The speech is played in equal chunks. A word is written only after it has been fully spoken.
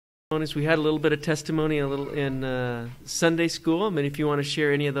We had a little bit of testimony in Sunday school. I mean, if you want to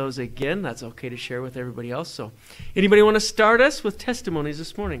share any of those again, that's okay to share with everybody else. So anybody want to start us with testimonies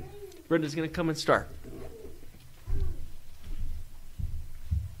this morning? Brenda's going to come and start.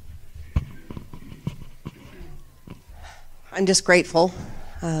 I'm just grateful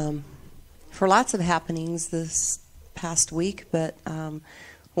for lots of happenings this past week, but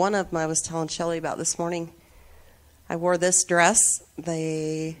one of them I was telling Shelley about this morning. I wore this dress,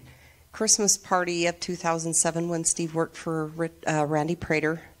 the Christmas party of 2007 when Steve worked for Randy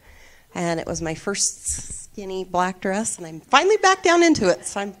Prater, and it was my first skinny black dress, and I'm finally back down into it,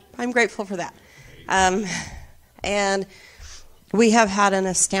 so I'm grateful for that. And we have had an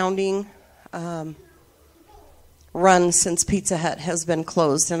astounding run since Pizza Hut has been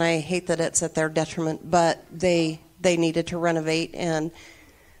closed, and I hate that it's at their detriment, but they needed to renovate, and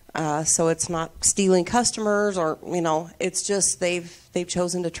so it's not stealing customers or, it's just they've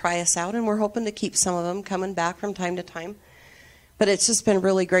chosen to try us out, and we're hoping to keep some of them coming back from time to time. But it's just been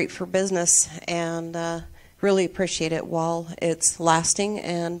really great for business, and really appreciate it while it's lasting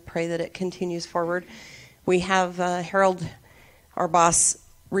and pray that it continues forward. We have Harold, our boss,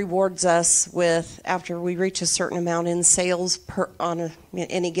 rewards us with, after we reach a certain amount in sales on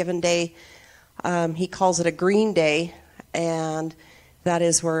any given day, he calls it a green day, and that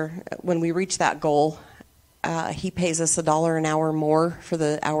is when we reach that goal, he pays us $1 an hour more for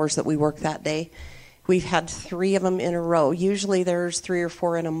the hours that we work that day. We've had 3 of them in a row. Usually there's 3 or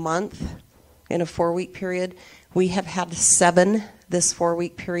 4 in a month, in a 4-week period. We have had 7 this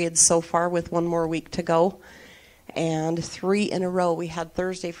 4-week period so far, with 1 more week to go. And 3 in a row. We had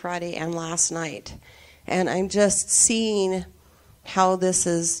Thursday, Friday, and last night. And I'm just seeing how this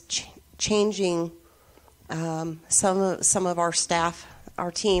is changing some of our staff,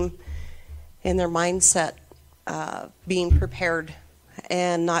 our team, in their mindset, being prepared,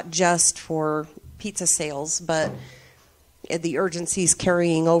 and not just for pizza sales, but the urgencies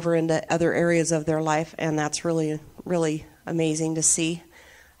carrying over into other areas of their life, and that's really, really amazing to see.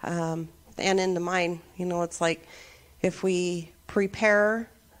 And into mine, it's like if we prepare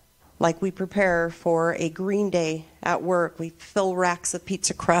like we prepare for a green day at work. We fill racks of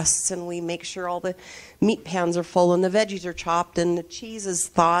pizza crusts, and we make sure all the meat pans are full and the veggies are chopped and the cheese is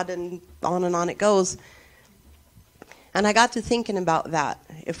thawed, and on it goes. And I got to thinking about that.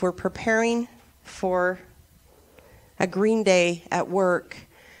 If we're preparing for a green day at work,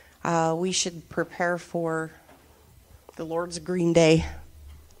 we should prepare for the Lord's green day,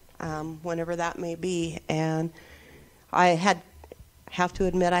 whenever that may be. And I have to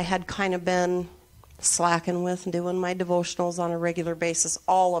admit, I had kind of been slacking with doing my devotionals on a regular basis,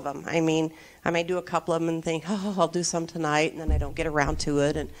 all of them. I mean, I may do a couple of them and think, I'll do some tonight, and then I don't get around to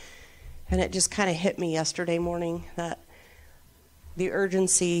it. And it just kind of hit me yesterday morning that the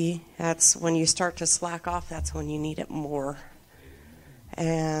urgency, that's when you start to slack off, that's when you need it more.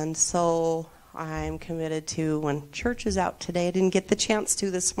 And so I'm committed to, when church is out today, I didn't get the chance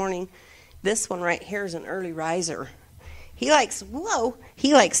to this morning. This one right here is an early riser. He likes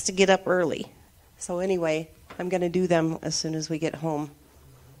to get up early. So anyway, I'm going to do them as soon as we get home.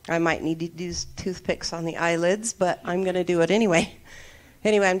 I might need to use toothpicks on the eyelids, but I'm going to do it anyway.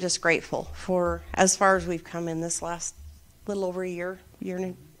 Anyway, I'm just grateful for as far as we've come in this last little over a year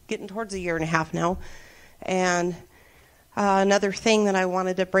and getting towards a year and a half now. And another thing that I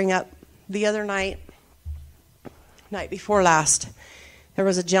wanted to bring up, the other night before last, there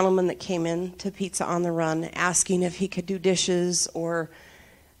was a gentleman that came in to Pizza on the Run asking if he could do dishes or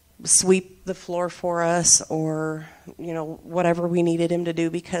sweep the floor for us, or whatever we needed him to do,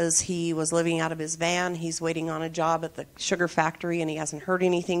 because he was living out of his van. He's waiting on a job at the sugar factory, and he hasn't heard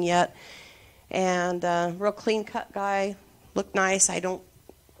anything yet. And real clean cut guy, looked nice. I don't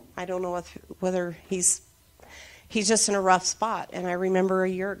know whether he's just in a rough spot. And I remember a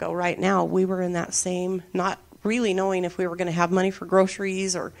year ago right now, we were in that same, not really knowing if we were going to have money for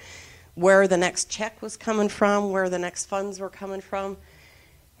groceries or where the next check was coming from, where the next funds were coming from.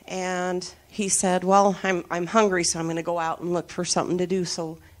 And he said, well, I'm hungry, so I'm going to go out and look for something to do.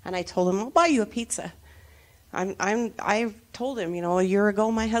 And I told him, I'll buy you a pizza. I told him, a year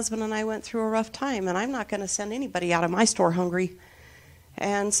ago, my husband and I went through a rough time, and I'm not going to send anybody out of my store hungry.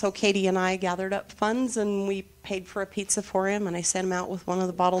 And so Katie and I gathered up funds, and we paid for a pizza for him, and I sent him out with one of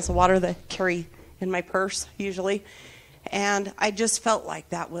the bottles of water that I carry in my purse usually. And I just felt like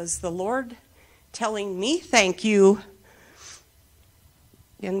that was the Lord telling me thank you,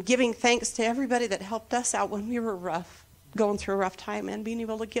 and giving thanks to everybody that helped us out when we were going through a rough time, and being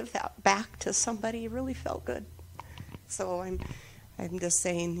able to give that back to somebody really felt good. So I'm just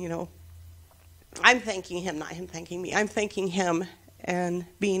saying, I'm thanking him, not him thanking me. I'm thanking him and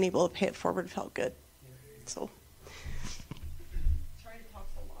being able to pay it forward felt good. So, sorry to talk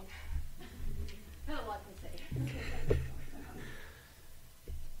so long. I had a lot to say.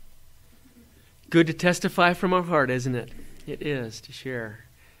 Good to testify from our heart, isn't it? It is to share.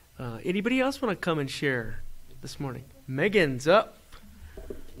 Anybody else want to come and share this morning? Megan's up.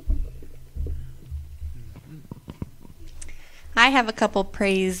 I have a couple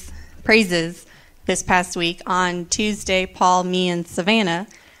praises this past week. On Tuesday, Paul, me, and Savannah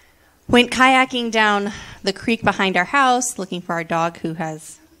went kayaking down the creek behind our house looking for our dog who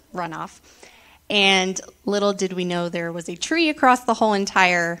has run off. And little did we know there was a tree across the whole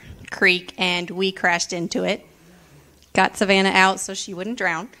entire creek, and we crashed into it. Got Savannah out so she wouldn't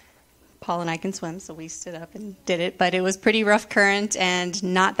drown. Paul and I can swim, so we stood up and did it. But it was pretty rough current and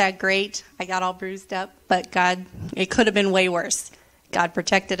not that great. I got all bruised up, but God, it could have been way worse. God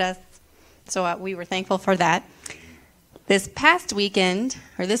protected us, so we were thankful for that. This weekend,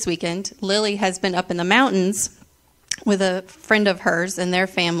 Lily has been up in the mountains with a friend of hers and their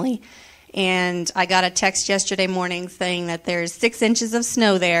family. And I got a text yesterday morning saying that there's 6 inches of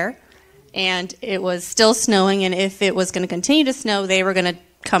snow there, and it was still snowing, and if it was going to continue to snow, they were going to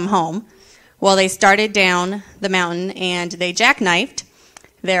come home. Well, they started down the mountain, and they jackknifed.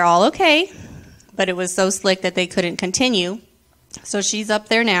 They're all okay, but it was so slick that they couldn't continue. So she's up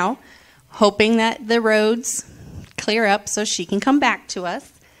there now, hoping that the roads clear up so she can come back to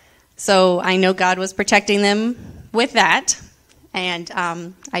us. So I know God was protecting them with that. And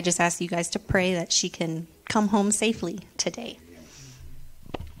I just ask you guys to pray that she can come home safely today.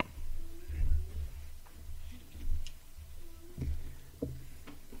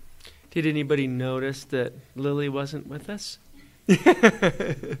 Did anybody notice that Lily wasn't with us?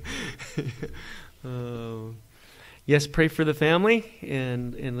 Yes, pray for the family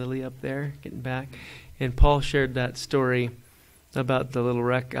and Lily up there getting back. And Paul shared that story about the little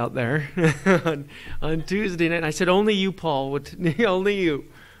wreck out there on Tuesday night. I said, only you, Paul, only you.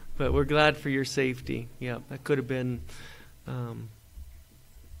 But we're glad for your safety. Yeah, that could have been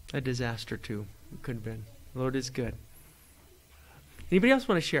a disaster too. It could have been. The Lord is good. Anybody else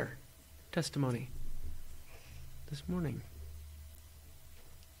want to share testimony this morning?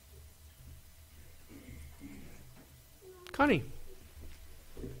 Connie.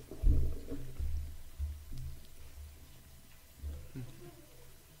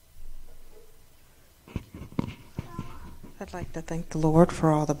 I'd like to thank the Lord for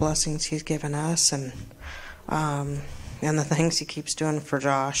all the blessings He's given us and the things He keeps doing for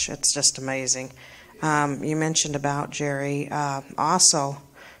Josh. It's just amazing. You mentioned about Jerry. Also,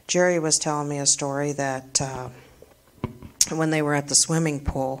 Jerry was telling me a story that when they were at the swimming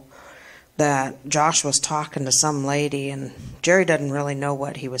pool, that Josh was talking to some lady, and Jerry doesn't really know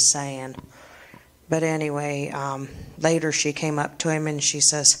what he was saying. But anyway, later she came up to him and she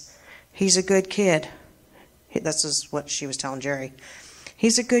says, "He's a good kid." This is what she was telling Jerry.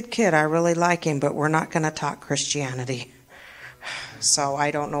 "He's a good kid. I really like him, but we're not going to talk Christianity." So I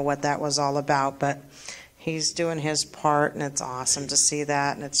don't know what that was all about, but he's doing his part, and it's awesome to see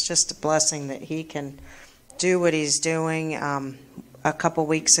that. And it's just a blessing that he can do what he's doing. A couple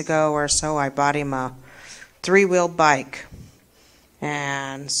weeks ago or so, I bought him a 3-wheeled bike.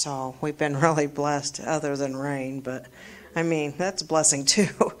 And so we've been really blessed, other than rain. But, I mean, that's a blessing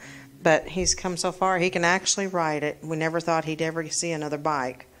too. But he's come so far, he can actually ride it. We never thought he'd ever see another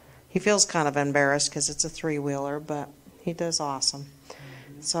bike. He feels kind of embarrassed because it's a 3-wheeler, but he does awesome.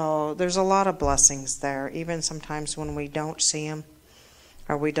 So there's a lot of blessings there, even sometimes when we don't see him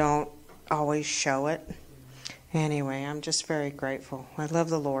or we don't always show it. Anyway, I'm just very grateful. I love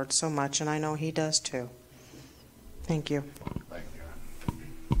the Lord so much, and I know He does too. Thank you. Thank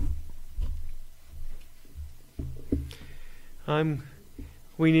you.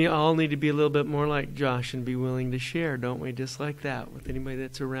 We all need to be a little bit more like Josh and be willing to share, don't we? Just like that with anybody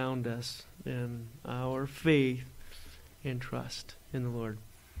that's around us, and our faith and trust in the Lord.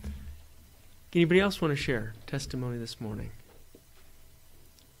 Anybody else want to share testimony this morning?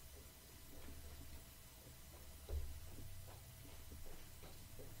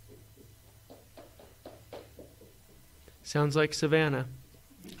 Sounds like Savannah.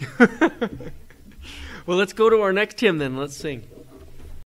 Well, let's go to our next hymn then. Let's sing.